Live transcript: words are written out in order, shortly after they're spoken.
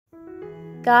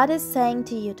God is saying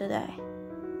to you today,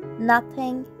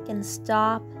 nothing can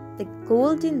stop the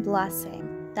golden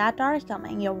blessings that are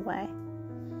coming your way.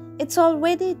 It's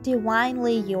already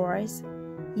divinely yours.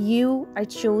 You are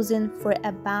chosen for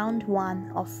a bound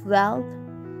one of wealth,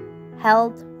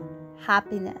 health,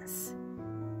 happiness.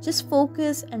 Just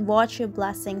focus and watch your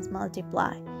blessings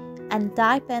multiply, and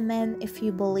type amen if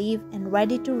you believe and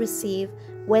ready to receive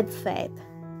with faith.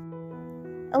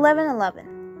 11:11.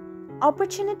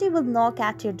 Opportunity will knock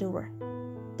at your door.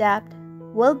 Debt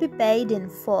will be paid in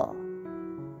full.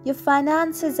 Your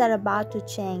finances are about to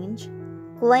change.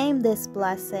 Claim this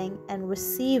blessing and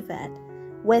receive it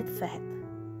with faith.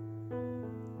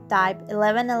 Type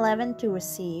 11:11 to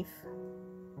receive.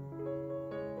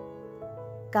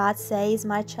 God says,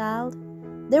 my child,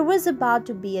 there is about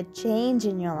to be a change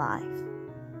in your life.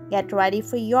 Get ready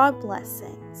for your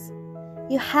blessings.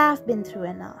 You have been through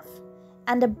enough,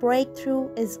 and a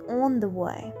breakthrough is on the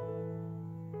way.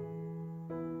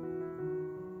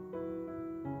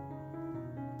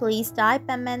 Please type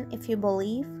amen if you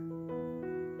believe.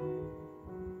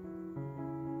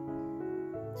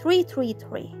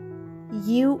 333.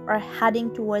 You are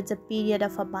heading towards a period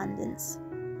of abundance.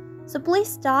 So please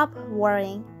stop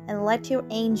worrying and let your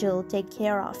angel take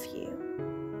care of you.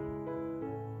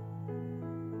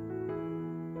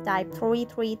 Type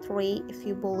 333 if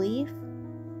you believe.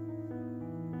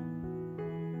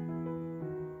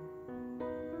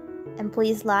 And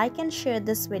please like and share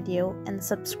this video and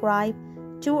subscribe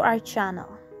to our channel.